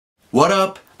What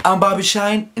up? I'm Bobby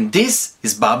Shine and this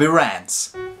is Bobby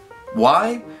Rants.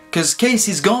 Why? Cause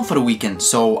Casey's gone for the weekend,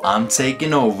 so I'm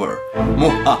taking over.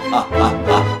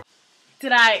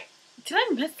 Did I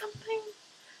miss something?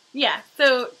 Yeah,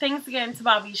 so thanks again to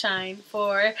Bobby Shine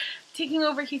for taking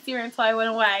over Casey Rants while I went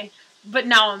away. But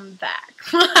now I'm back.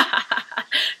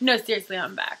 No, seriously,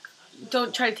 I'm back.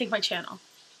 Don't try to take my channel.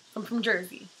 I'm from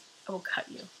Jersey. I will cut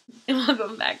you. And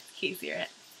welcome back to Casey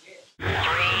Rants.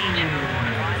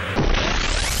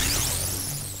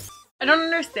 I don't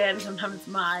understand sometimes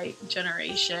my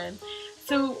generation.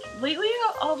 So lately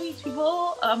all these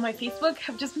people on my Facebook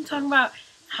have just been talking about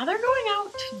how they're going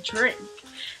out to drink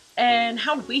and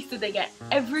how wasted they get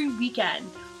every weekend,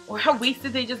 or how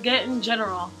wasted they just get in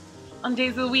general on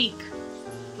days of the week.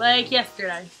 Like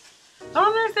yesterday. I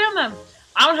don't understand them.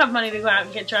 I don't have money to go out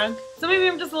and get drunk, so maybe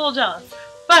I'm just a little jealous.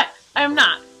 But I'm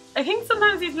not. I think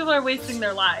sometimes these people are wasting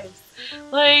their lives.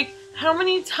 Like, how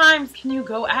many times can you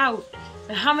go out?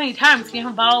 And how many times can you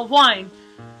have a bottle of wine?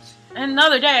 And the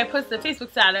other day I posted a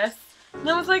Facebook status, and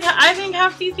I was like, I think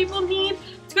half these people need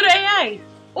to go to AA.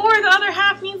 Or the other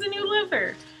half needs a new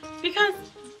liver. Because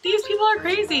these people are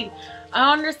crazy. I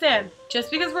don't understand. Just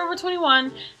because we're over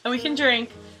 21 and we can drink,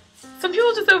 some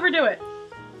people just overdo it.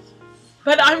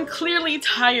 But I'm clearly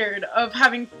tired of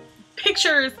having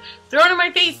pictures thrown in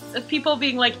my face of people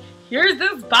being like, here's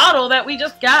this bottle that we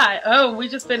just got. Oh, we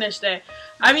just finished it.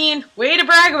 I mean, way to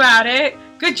brag about it.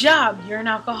 Good job. You're an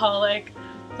alcoholic.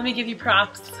 Let me give you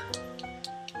props.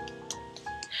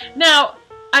 Now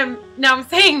I'm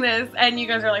saying this and you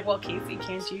guys are like, well, Casey,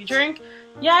 can't you drink?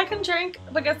 Yeah, I can drink,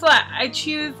 but guess what? I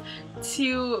choose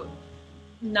to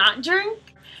not drink.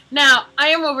 Now, I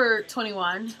am over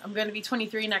 21. I'm going to be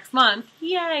 23 next month.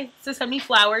 Yay! So send me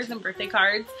flowers and birthday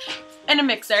cards and a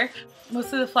mixer.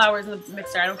 Most of the flowers in the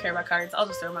mixer, I don't care about cards. I'll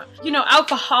just throw them out. You know,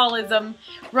 alcoholism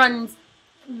runs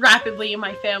rapidly in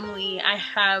my family. I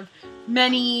have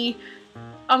many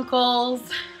uncles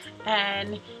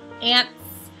and aunts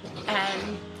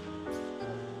and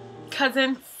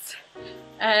cousins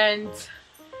and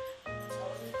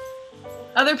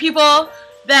other people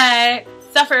that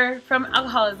suffer from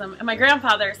alcoholism, and my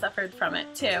grandfather suffered from it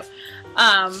too.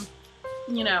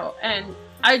 You know, and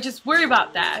I just worry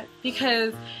about that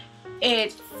because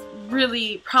it's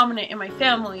really prominent in my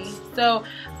family. So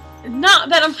not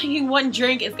that I'm thinking one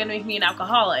drink is gonna make me an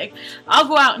alcoholic. I'll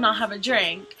go out and I'll have a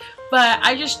drink, but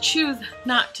I just choose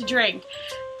not to drink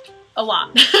a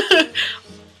lot.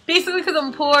 Basically because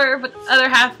I'm poor, but the other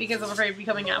half because I'm afraid of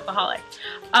becoming an alcoholic.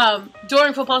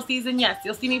 During football season, yes,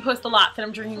 you'll see me post a lot that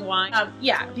I'm drinking wine.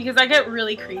 Yeah, because I get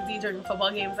really crazy during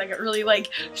football games. I get really like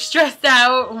stressed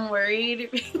out and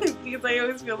worried because I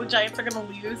always feel the Giants are gonna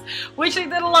lose, which they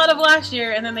did a lot of last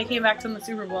year, and then they came back to the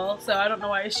Super Bowl, so I don't know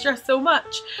why I stress so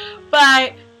much.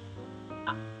 But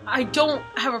I don't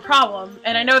have a problem,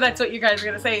 and I know that's what you guys are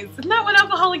gonna say. Isn't that what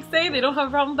alcoholics say? They don't have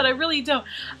a problem, but I really don't.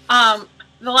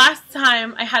 The last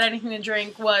time I had anything to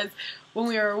drink was when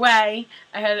we were away.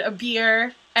 I had a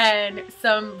beer and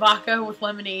some vodka with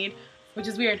lemonade, which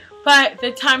is weird. But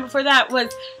the time before that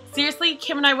was, seriously,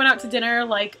 Kim and I went out to dinner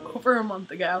like over a month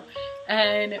ago.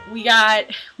 And we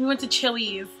went to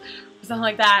Chili's or something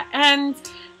like that. And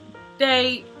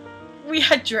we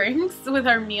had drinks with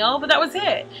our meal, but that was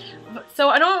it. So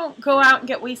I don't go out and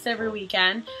get wasted every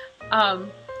weekend.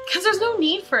 Because there's no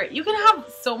need for it. You can have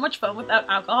so much fun without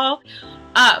alcohol.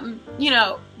 You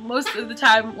know, most of the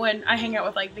time when I hang out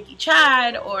with like Vicky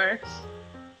Chad or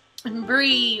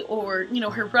Bree or, you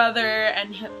know, her brother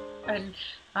and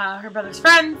her brother's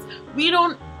friends, we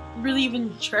don't really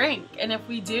even drink. And if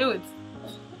we do,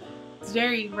 it's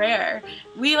very rare.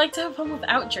 We like to have fun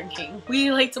without drinking.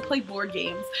 We like to play board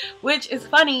games, which is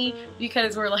funny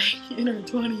because we're like in our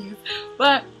 20s.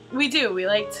 But we do. We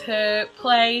like to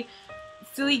play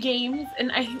silly games, and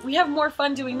we have more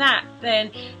fun doing that than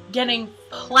getting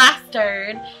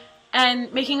plastered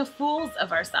and making fools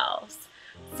of ourselves.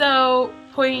 So,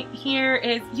 point here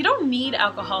is, you don't need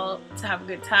alcohol to have a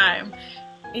good time.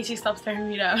 HJ, stop staring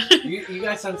me down. You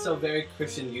guys sound so very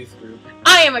Christian youth group.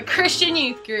 I am a Christian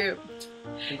youth group.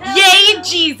 Yay,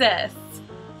 Jesus!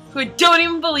 Who I don't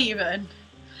even believe in.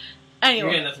 Anyway. You're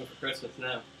getting nothing for Christmas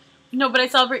now. No, but I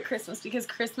celebrate Christmas because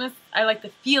Christmas, I like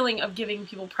the feeling of giving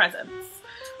people presents.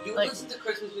 You would listen to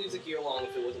Christmas music year long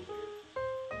if it wasn't for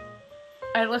you.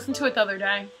 I listened to it the other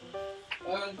day.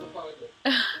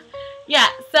 Yeah,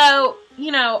 so,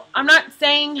 you know, I'm not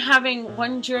saying having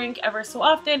one drink ever so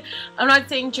often. I'm not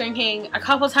saying drinking a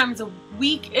couple times a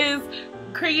week is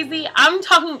crazy. I'm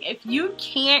talking if you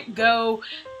can't go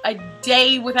a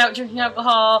day without drinking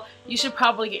alcohol, you should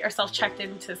probably get yourself checked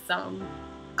into some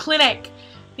clinic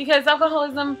because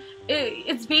alcoholism,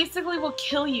 it's basically will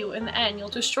kill you in the end. You'll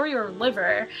destroy your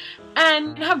liver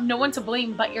and have no one to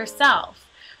blame but yourself.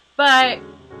 But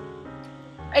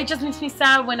it just makes me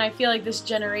sad when I feel like this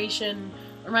generation,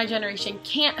 or my generation,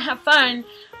 can't have fun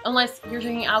unless you're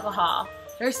drinking alcohol.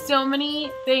 There's so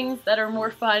many things that are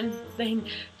more fun than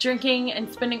drinking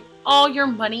and spending all your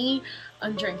money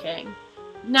on drinking.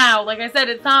 Now, like I said,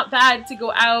 it's not bad to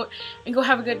go out and go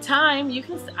have a good time.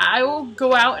 I will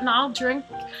go out and I'll drink,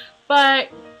 but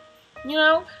you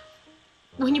know,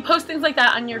 when you post things like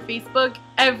that on your Facebook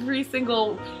every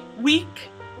single week,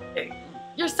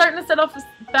 you're starting to set off a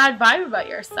bad vibe about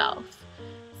yourself.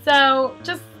 So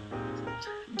just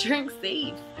drink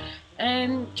safe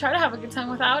and try to have a good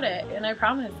time without it. And I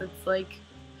promise it's like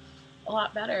a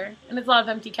lot better. And it's a lot of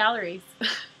empty calories.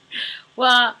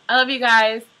 Well, I love you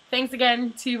guys. Thanks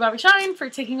again to Bobby Shine for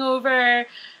taking over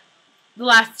the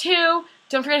last two.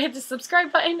 Don't forget to hit the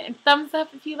subscribe button and thumbs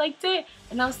up if you liked it.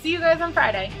 And I'll see you guys on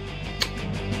Friday.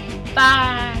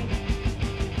 Bye.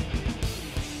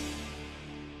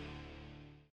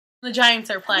 The Giants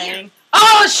are playing.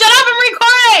 Oh, shut up! I'm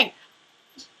recording!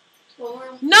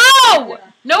 No!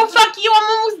 No, fuck you! I'm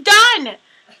almost done!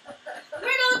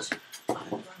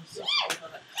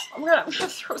 I'm gonna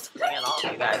throw something at all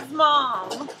of you guys.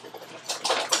 Mom!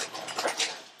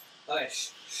 Okay.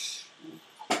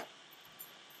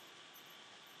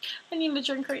 I need a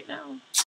drink right now.